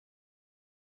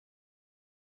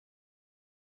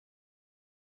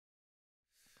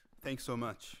Thanks so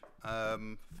much.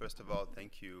 First of all,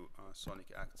 thank you, Sonic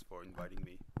Acts, for inviting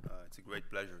me. It's a great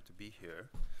pleasure to be here.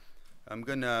 I'm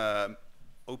going to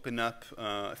open up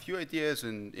a few ideas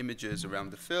and images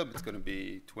around the film. It's going to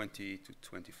be 20 to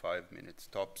 25 minutes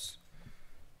tops.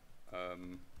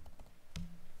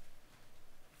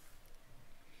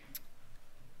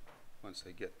 Once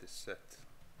I get this set.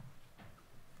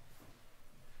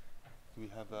 Do we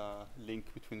have a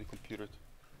link between the computer?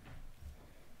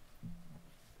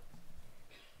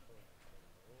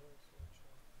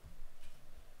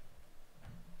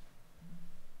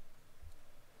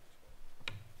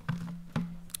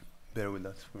 Bear with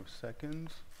us for a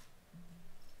second.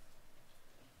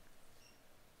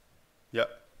 Yeah.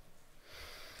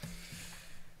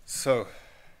 So,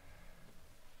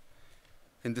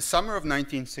 in the summer of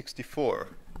 1964,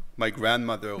 my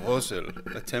grandmother, Rosel,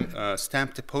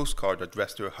 stamped a postcard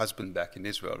addressed to her husband back in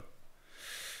Israel.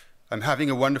 "I'm having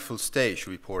a wonderful stay," she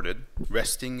reported,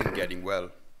 "resting and getting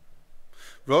well."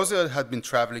 Rosel had been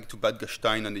traveling to Bad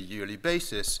Gastein on a yearly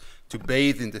basis to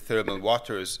bathe in the thermal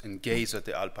waters and gaze at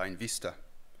the alpine vista.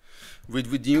 With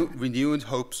renewed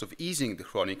hopes of easing the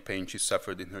chronic pain she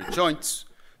suffered in her joints,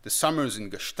 the summers in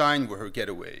Gastein were her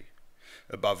getaway.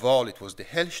 Above all, it was the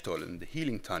Hellstollen, the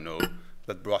healing tunnel,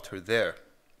 that brought her there.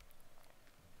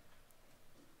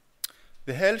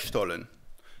 The Hellstollen,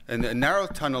 a narrow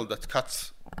tunnel that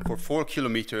cuts for 4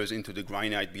 kilometers into the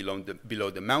granite below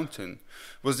the mountain,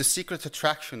 was the secret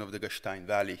attraction of the Gastein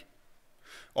Valley.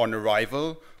 On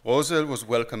arrival, Rosel was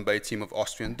welcomed by a team of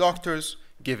Austrian doctors,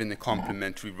 given a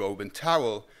complimentary robe and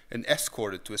towel, and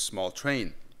escorted to a small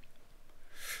train.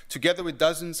 Together with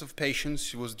dozens of patients,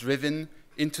 she was driven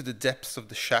into the depths of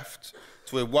the shaft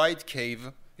to a wide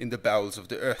cave in the bowels of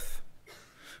the earth.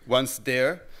 Once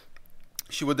there,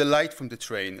 she would alight from the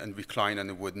train and recline on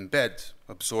a wooden bed,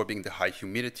 absorbing the high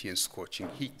humidity and scorching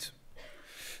heat.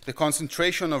 The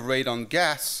concentration of radon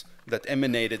gas that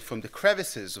emanated from the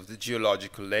crevices of the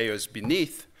geological layers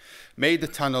beneath made the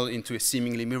tunnel into a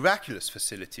seemingly miraculous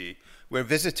facility where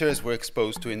visitors were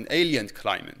exposed to an alien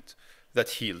climate that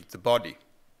healed the body.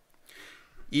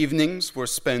 Evenings were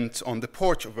spent on the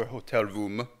porch of her hotel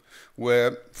room,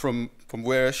 from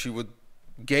where she would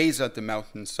gaze at the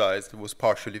mountainside that was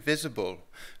partially visible.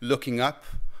 Looking up,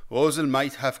 Rosel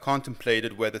might have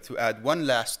contemplated whether to add one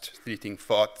last fleeting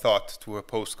thought to her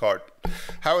postcard.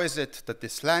 How is it that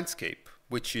this landscape,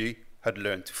 which she had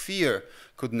learned to fear,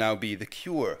 could now be the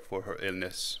cure for her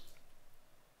illness?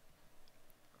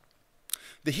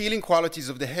 The healing qualities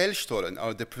of the Hellstollen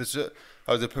are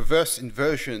the perverse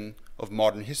inversion of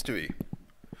modern history.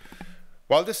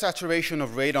 While the saturation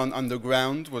of radon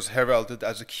underground was heralded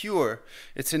as a cure,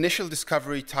 its initial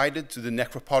discovery tied it to the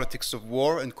necropolitics of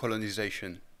war and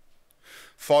colonization.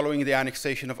 Following the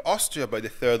annexation of Austria by the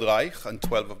Third Reich on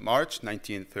 12 of March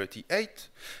 1938,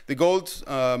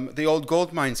 the old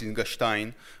gold mines in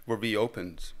Gastein were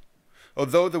reopened.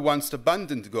 Although the once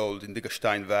abundant gold in the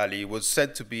Gastein Valley was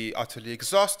said to be utterly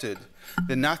exhausted,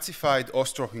 the Nazified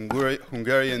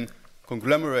Austro-Hungarian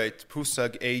conglomerate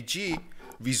Prusag AG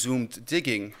resumed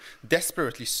digging,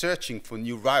 desperately searching for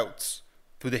new routes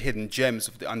to the hidden gems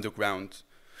of the underground.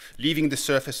 Leaving the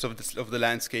surface of the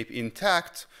landscape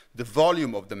intact, the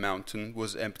volume of the mountain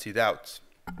was emptied out.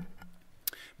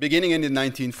 Beginning in the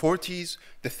 1940s,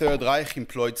 the Third Reich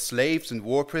employed slaves and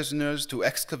war prisoners to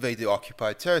excavate the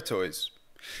occupied territories.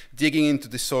 Digging into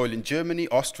the soil in Germany,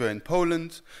 Austria, and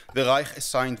Poland, the Reich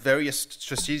assigned various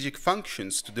strategic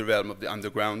functions to the realm of the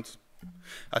underground.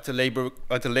 At a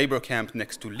labor camp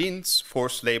next to Linz,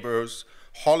 forced laborers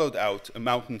hollowed out a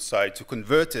mountainside to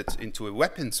convert it into a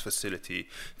weapons facility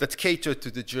that catered to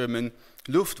the German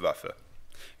Luftwaffe.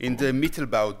 In the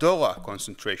Mittelbau-Dora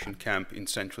concentration camp in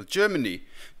central Germany,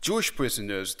 Jewish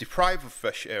prisoners, deprived of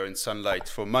fresh air and sunlight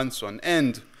for months on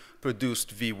end,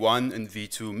 produced V-1 and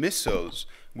V-2 missiles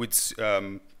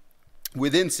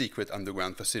within secret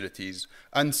underground facilities,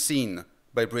 unseen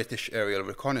by British aerial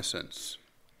reconnaissance.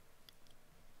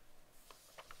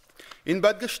 In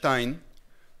Bad Gastein,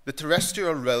 the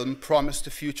terrestrial realm promised a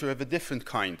future of a different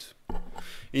kind.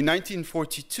 In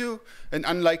 1942, an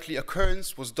unlikely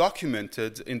occurrence was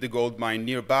documented in the gold mine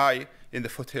nearby in the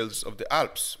foothills of the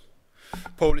Alps.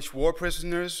 Polish war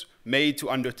prisoners, made to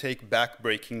undertake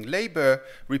back-breaking labor,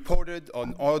 reported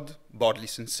on odd bodily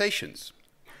sensations.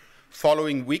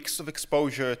 Following weeks of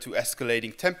exposure to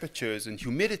escalating temperatures and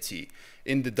humidity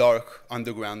in the dark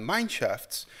underground mine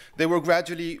shafts, they were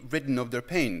gradually ridden of their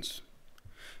pains.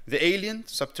 The alien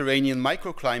subterranean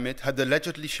microclimate had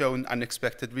allegedly shown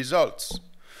unexpected results.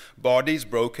 Bodies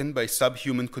broken by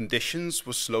subhuman conditions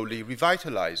were slowly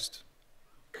revitalized.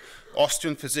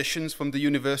 Austrian physicians from the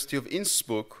University of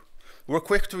Innsbruck were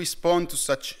quick to respond to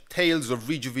such tales of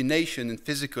rejuvenation and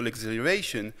physical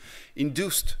exhilaration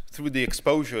induced through the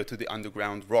exposure to the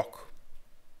underground rock.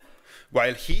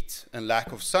 While heat and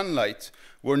lack of sunlight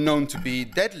were known to be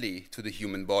deadly to the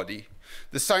human body,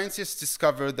 the scientists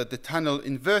discovered that the tunnel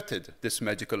inverted this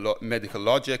medical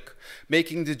logic,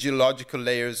 making the geological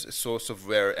layers a source of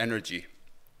rare energy.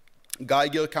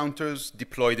 Geiger counters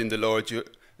deployed in the lower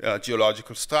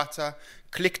geological strata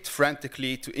clicked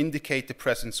frantically to indicate the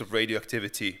presence of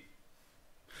radioactivity.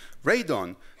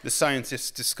 Radon, the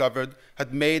scientists discovered,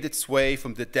 had made its way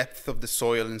from the depth of the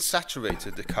soil and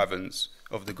saturated the caverns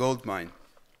of the gold mine.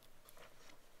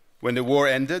 When the war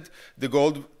ended, the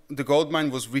gold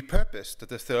mine was repurposed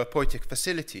as a therapeutic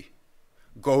facility.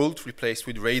 Gold replaced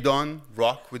with radon,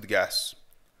 rock with gas.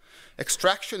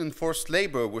 Extraction and forced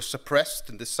labor were suppressed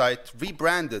and the site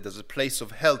rebranded as a place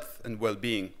of health and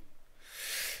well-being.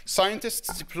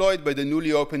 Scientists deployed by the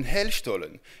newly opened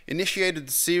Hellstollen initiated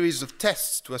a series of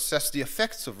tests to assess the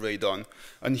effects of radon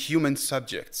on human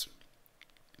subjects.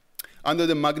 Under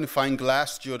the magnifying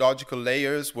glass, geological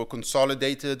layers were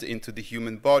consolidated into the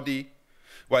human body,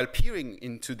 while peering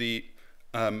into the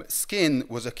skin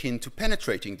was akin to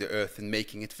penetrating the earth and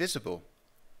making it visible.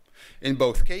 In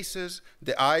both cases,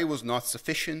 the eye was not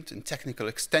sufficient and technical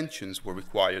extensions were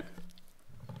required.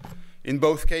 In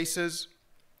both cases,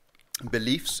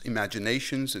 beliefs,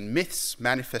 imaginations, and myths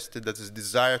manifested as a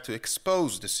desire to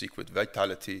expose the secret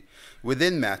vitality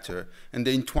within matter and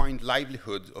the entwined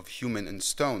livelihood of human and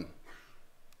stone.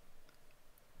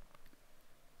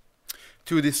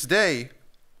 To this day,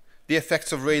 the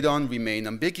effects of radon remain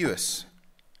ambiguous.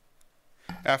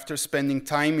 After spending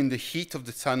time in the heat of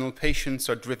the tunnel, patients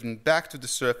are driven back to the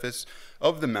surface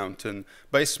of the mountain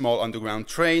by a small underground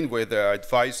train where they are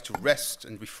advised to rest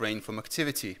and refrain from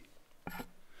activity.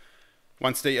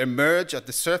 Once they emerge at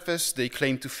the surface, they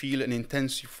claim to feel an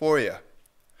intense euphoria.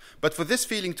 But for this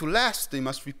feeling to last, they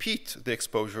must repeat the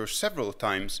exposure several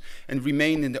times and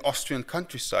remain in the Austrian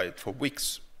countryside for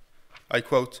weeks. I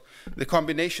quote, "The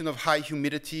combination of high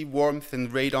humidity, warmth,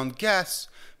 and radon gas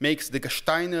makes the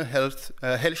Gasteiner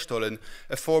Hellstollen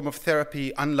a form of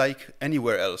therapy unlike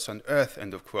anywhere else on Earth,"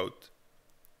 end of quote.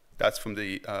 That's from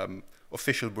the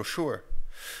official brochure.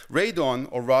 Radon,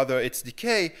 or rather its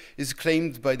decay, is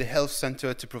claimed by the health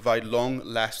center to provide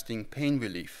long-lasting pain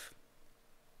relief.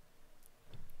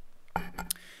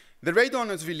 The radon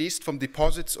is released from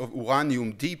deposits of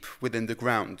uranium deep within the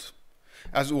ground.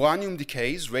 As uranium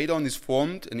decays, radon is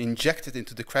formed and injected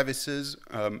into the crevices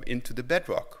into the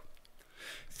bedrock.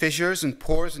 Fissures and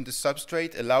pores in the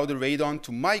substrate allow the radon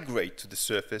to migrate to the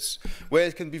surface, where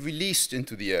it can be released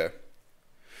into the air.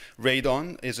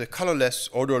 Radon is a colorless,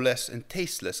 odorless, and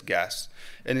tasteless gas,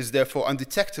 and is therefore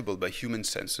undetectable by human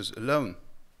senses alone.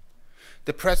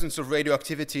 The presence of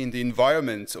radioactivity in the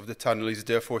environment of the tunnel is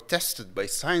therefore tested by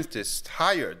scientists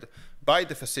hired by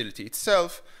the facility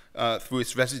itself through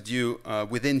its residue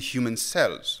within human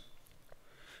cells.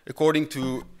 According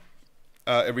to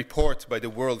a report by the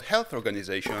World Health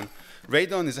Organization,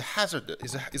 radon is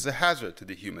a hazard to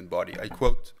the human body. I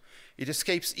quote, "It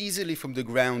escapes easily from the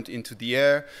ground into the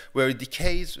air, where it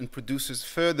decays and produces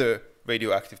further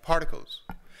radioactive particles.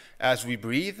 As we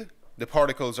breathe, the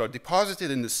particles are deposited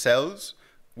in the cells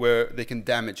where they can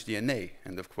damage DNA,"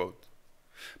 end of quote.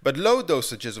 But low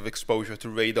dosages of exposure to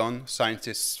radon,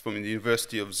 scientists from the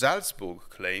University of Salzburg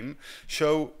claim,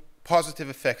 show positive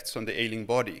effects on the ailing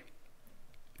body.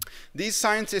 These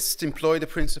scientists employ the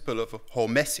principle of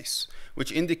hormesis,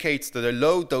 which indicates that a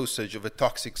low dosage of a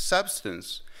toxic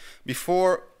substance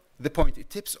before the point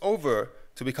it tips over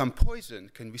to become poison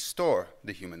can restore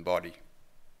the human body.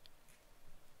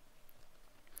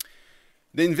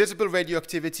 The invisible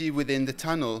radioactivity within the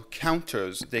tunnel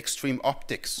counters the extreme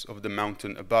optics of the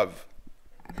mountain above.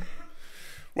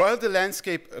 While the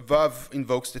landscape above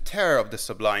invokes the terror of the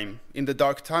sublime, in the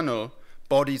dark tunnel,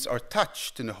 bodies are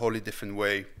touched in a wholly different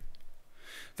way.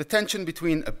 The tension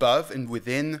between above and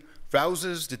within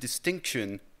rouses the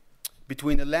distinction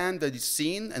between a land that is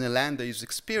seen and a land that is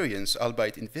experienced,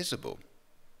 albeit invisible.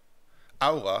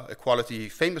 Aura, a quality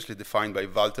famously defined by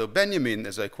Walter Benjamin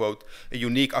as, I quote, "a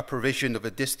unique apparition of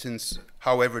a distance,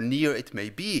 however near it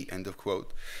may be," end of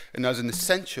quote, and as an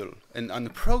essential and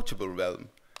unapproachable realm,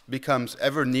 becomes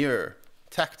ever nearer,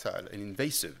 tactile, and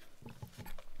invasive.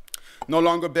 No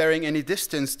longer bearing any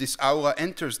distance, this aura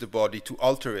enters the body to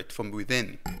alter it from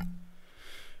within.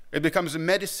 It becomes a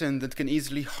medicine that can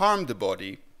easily harm the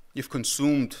body if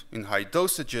consumed in high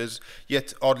dosages,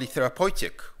 yet oddly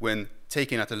therapeutic when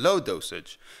taken at a low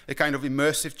dosage, a kind of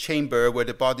immersive chamber where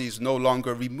the body is no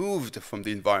longer removed from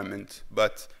the environment,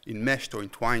 but enmeshed or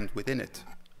entwined within it.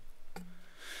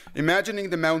 Imagining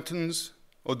the mountains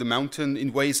or the mountain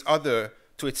in ways other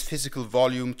to its physical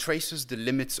volume traces the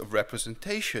limits of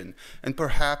representation and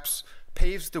perhaps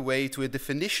paves the way to a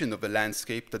definition of a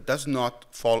landscape that does not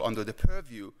fall under the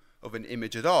purview of an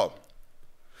image at all.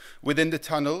 Within the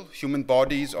tunnel, human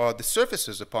bodies are the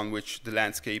surfaces upon which the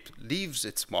landscape leaves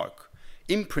its mark,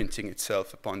 imprinting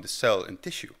itself upon the cell and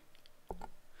tissue.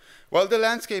 While the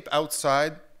landscape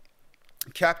outside,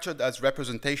 captured as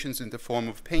representations in the form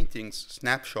of paintings,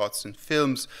 snapshots, and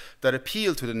films that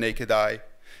appeal to the naked eye,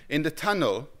 in the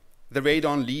tunnel, the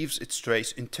radon leaves its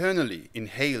trace internally,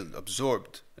 inhaled,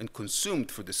 absorbed, and consumed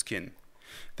through the skin.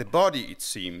 The body, it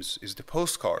seems, is the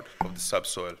postcard of the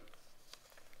subsoil.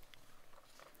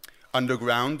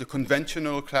 Underground, the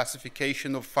conventional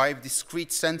classification of 5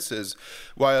 discrete senses,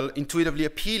 while intuitively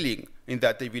appealing in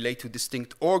that they relate to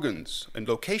distinct organs and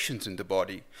locations in the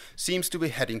body, seems to be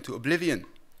heading to oblivion.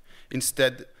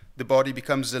 Instead, the body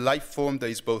becomes a life form that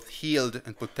is both healed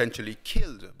and potentially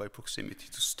killed by proximity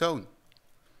to stone.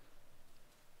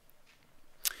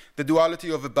 The duality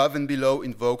of above and below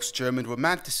invokes German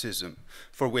Romanticism,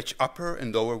 for which upper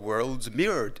and lower worlds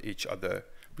mirrored each other,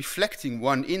 reflecting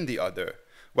one in the other,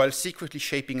 while secretly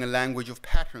shaping a language of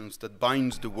patterns that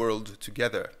binds the world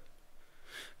together.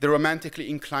 The romantically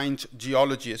inclined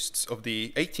geologists of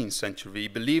the 18th century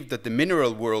believed that the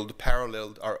mineral world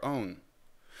paralleled our own.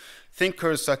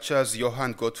 Thinkers such as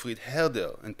Johann Gottfried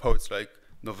Herder and poets like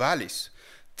Novalis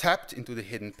tapped into the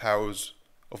hidden powers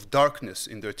of darkness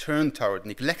in their turn toward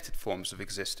neglected forms of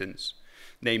existence,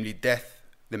 namely death,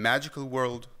 the magical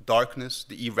world, darkness,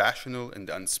 the irrational, and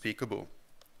the unspeakable.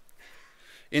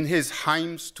 In his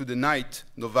Hymns to the Night,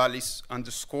 Novalis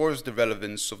underscores the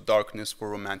relevance of darkness for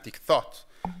romantic thought.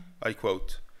 I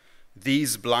quote,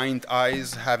 "These blind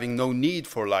eyes, having no need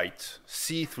for light,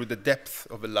 see through the depth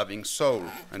of a loving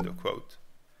soul," end of quote.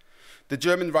 The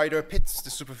German writer pits the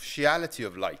superficiality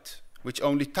of light, which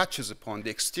only touches upon the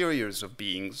exteriors of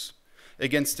beings,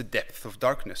 against the depth of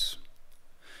darkness.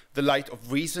 The light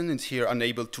of reason is here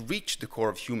unable to reach the core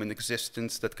of human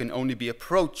existence that can only be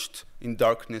approached in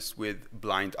darkness with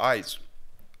blind eyes.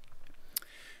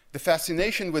 The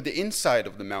fascination with the inside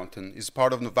of the mountain is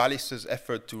part of Novalis'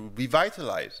 effort to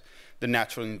revitalize the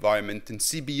natural environment and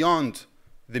see beyond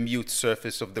the mute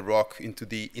surface of the rock into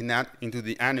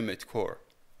the animate core.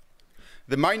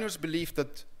 The miner's belief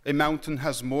that a mountain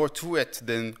has more to it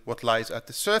than what lies at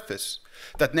the surface,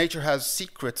 that nature has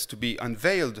secrets to be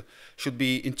unveiled, should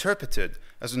be interpreted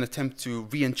as an attempt to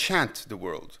re-enchant the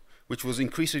world, which was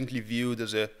increasingly viewed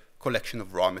as a collection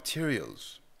of raw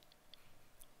materials.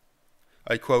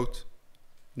 I quote,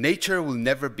 "Nature will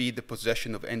never be the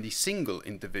possession of any single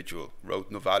individual,"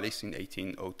 wrote Novalis in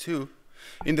 1802.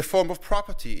 "In the form of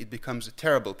property, it becomes a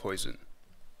terrible poison."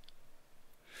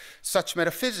 Such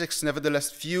metaphysics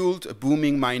nevertheless fueled a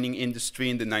booming mining industry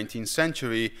in the 19th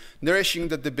century, nourishing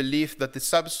the belief that the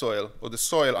subsoil, or the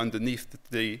soil underneath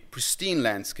the pristine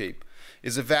landscape,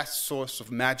 is a vast source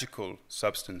of magical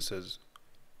substances.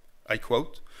 I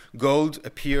quote, "Gold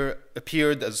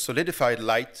appeared as solidified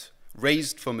light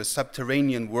raised from a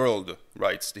subterranean world,"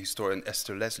 writes the historian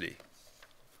Esther Leslie.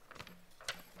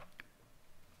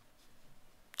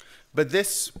 But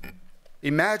this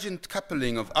imagined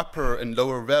coupling of upper and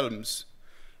lower realms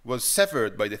was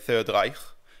severed by the Third Reich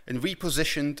and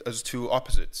repositioned as two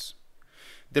opposites.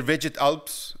 The rigid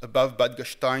Alps above Bad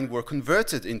Gastein were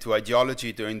converted into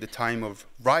ideology during the time of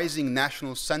rising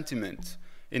national sentiment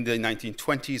in the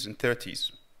 1920s and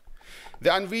 30s.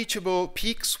 The unreachable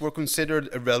peaks were considered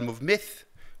a realm of myth,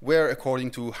 where, according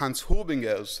to Hans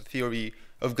Hubinger's theory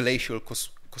of glacial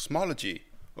cosmology,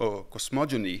 or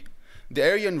cosmogony, the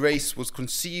Aryan race was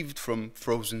conceived from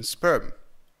frozen sperm.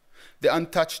 The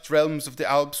untouched realms of the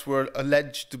Alps were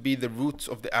alleged to be the roots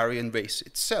of the Aryan race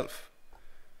itself.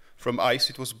 From ice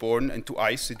it was born, and to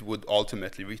ice it would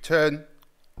ultimately return.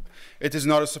 It is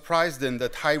not a surprise then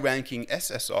that high-ranking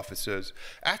SS officers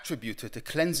attributed a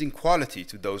cleansing quality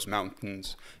to those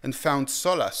mountains and found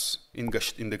solace in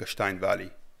the Gastein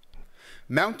Valley.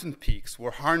 Mountain peaks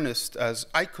were harnessed as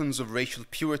icons of racial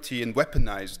purity and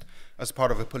weaponized as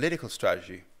part of a political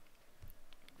strategy.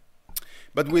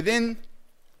 But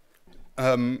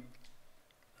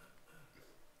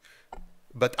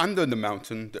under the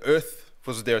mountain, the earth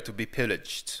was there to be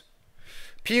pillaged.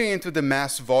 Peering into the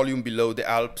mass volume below the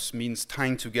Alps means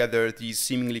tying together these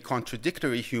seemingly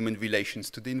contradictory human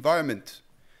relations to the environment: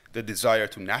 the desire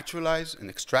to naturalize and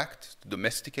extract, to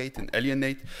domesticate and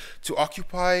alienate, to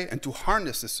occupy and to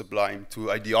harness the sublime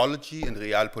to ideology and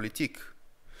realpolitik.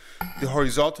 The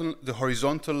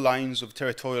horizontal lines of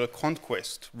territorial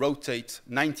conquest rotate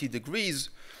 90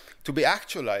 degrees to be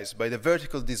actualized by the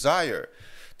vertical desire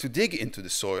to dig into the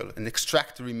soil and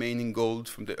extract the remaining gold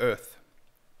from the earth.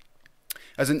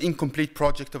 As an incomplete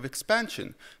project of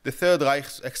expansion, the Third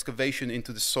Reich's excavation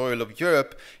into the soil of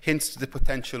Europe hints to the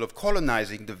potential of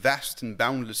colonizing the vast and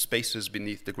boundless spaces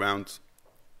beneath the ground.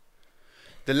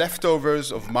 The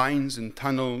leftovers of mines and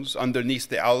tunnels underneath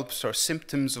the Alps are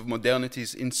symptoms of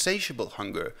modernity's insatiable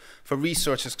hunger for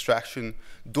resource extraction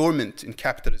dormant in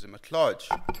capitalism at large.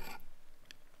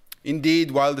 Indeed,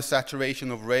 while the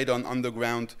saturation of radon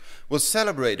underground was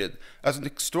celebrated as an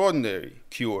extraordinary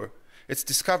cure, its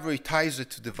discovery ties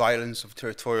it to the violence of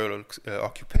territorial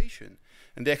occupation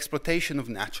and the exploitation of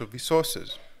natural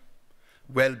resources.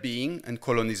 Well-being and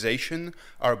colonization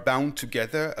are bound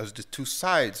together as the two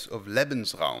sides of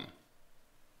Lebensraum.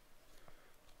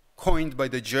 Coined by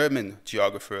the German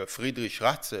geographer Friedrich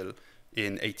Ratzel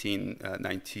in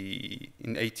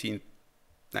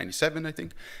 1897, I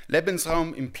think,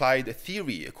 Lebensraum implied a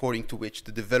theory according to which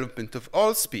the development of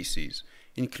all species,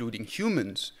 including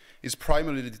humans, is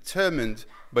primarily determined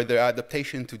by their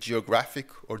adaptation to geographic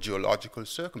or geological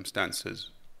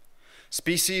circumstances.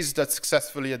 Species that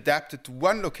successfully adapted to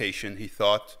one location, he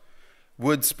thought,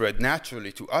 would spread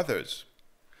naturally to others.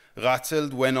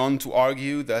 Ratzel went on to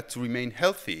argue that to remain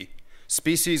healthy,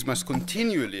 species must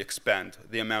continually expand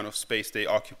the amount of space they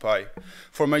occupy,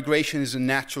 for migration is a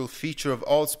natural feature of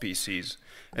all species,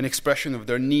 an expression of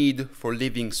their need for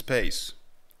living space.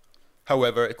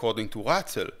 However, according to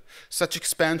Ratzel, such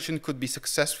expansion could be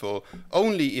successful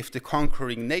only if the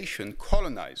conquering nation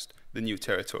colonized the new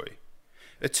territory.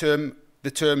 The term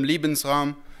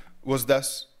Lebensraum was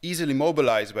thus easily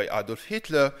mobilized by Adolf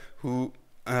Hitler, who,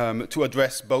 to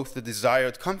address both the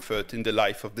desired comfort in the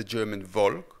life of the German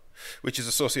Volk, which is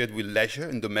associated with leisure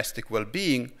and domestic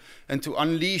well-being, and to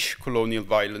unleash colonial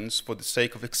violence for the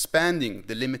sake of expanding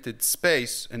the limited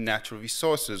space and natural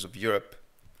resources of Europe.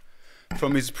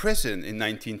 From his prison in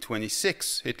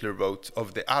 1926, Hitler wrote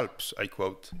of the Alps, I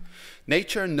quote,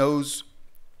 "Nature knows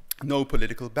no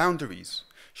political boundaries.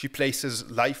 She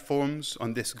places life forms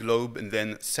on this globe and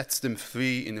then sets them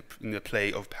free in a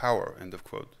play of power," end of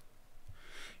quote.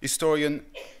 Historian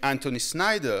Anthony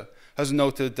Snyder has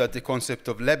noted that the concept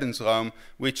of Lebensraum,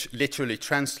 which literally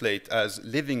translates as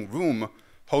living room,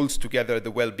 holds together the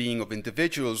well-being of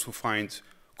individuals who find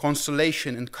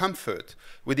consolation and comfort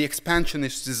with the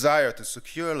expansionist desire to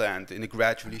secure land in a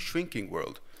gradually shrinking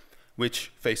world,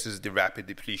 which faces the rapid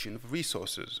depletion of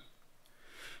resources.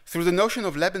 Through the notion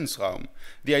of Lebensraum,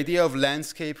 the idea of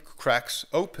landscape cracks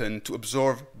open to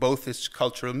absorb both its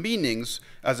cultural meanings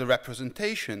as a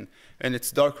representation and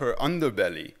its darker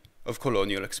underbelly of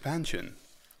colonial expansion.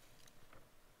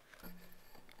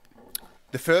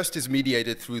 The first is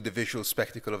mediated through the visual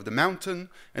spectacle of the mountain,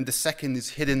 and the second is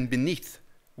hidden beneath,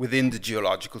 within the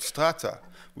geological strata,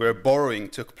 where borrowing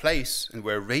took place and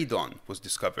where radon was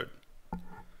discovered.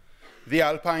 The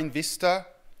alpine vista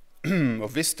or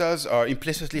vistas are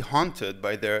implicitly haunted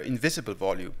by their invisible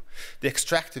volume, the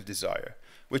extractive desire,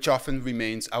 which often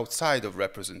remains outside of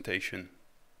representation.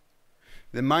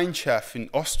 The mine shaft in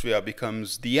Austria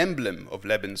becomes the emblem of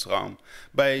Lebensraum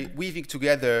by weaving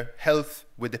together health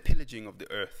with the pillaging of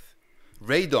the earth.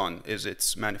 Radon is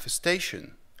its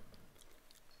manifestation.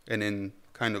 And in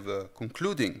kind of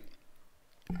concluding,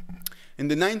 in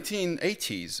the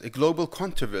 1980s, a global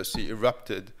controversy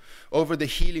erupted over the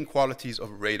healing qualities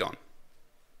of radon.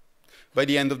 By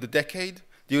the end of the decade,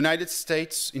 the United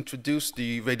States introduced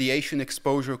the Radiation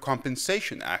Exposure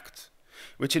Compensation Act,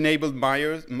 which enabled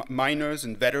miners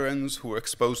and veterans who were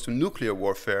exposed to nuclear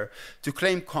warfare to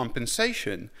claim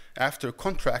compensation after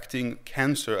contracting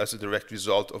cancer as a direct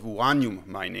result of uranium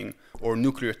mining or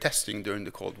nuclear testing during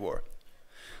the Cold War.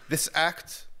 This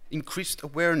act increased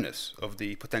awareness of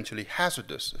the potentially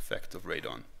hazardous effect of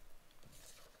radon.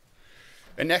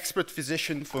 An expert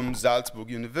physician from Salzburg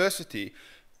University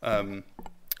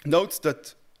notes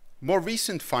that more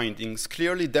recent findings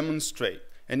clearly demonstrate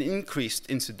an increased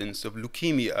incidence of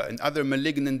leukemia and other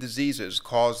malignant diseases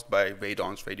caused by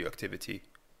radon's radioactivity.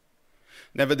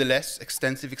 Nevertheless,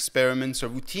 extensive experiments are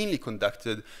routinely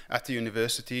conducted at the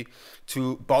university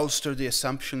to bolster the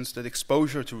assumptions that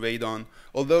exposure to radon,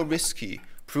 although risky,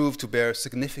 prove to bear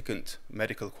significant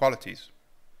medical qualities.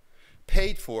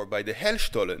 Paid for by the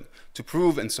Hellstollen to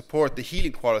prove and support the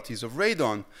healing qualities of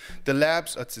radon, the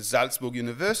labs at the Salzburg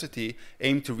University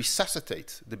aim to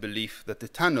resuscitate the belief that the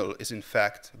tunnel is in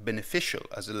fact beneficial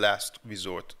as a last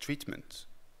resort treatment.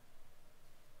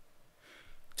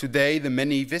 Today, the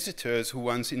many visitors who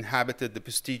once inhabited the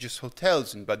prestigious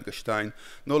hotels in Bad Gastein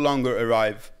no longer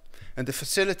arrive, and the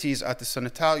facilities at the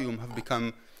sanitarium have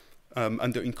become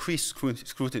under increased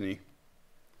scrutiny.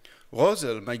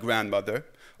 Rosel, my grandmother,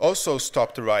 also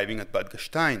stopped arriving at Bad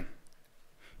Gastein.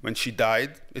 When she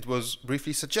died, it was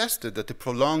briefly suggested that the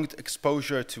prolonged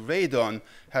exposure to radon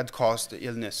had caused the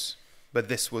illness, but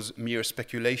this was mere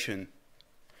speculation.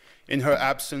 In her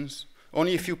absence,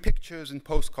 only a few pictures and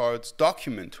postcards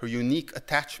document her unique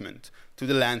attachment to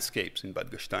the landscapes in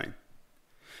Bad Gastein.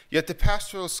 Yet the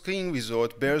pastoral skiing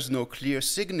resort bears no clear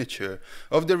signature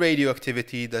of the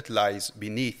radioactivity that lies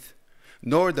beneath,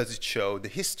 nor does it show the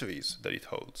histories that it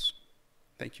holds.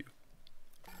 Thank you.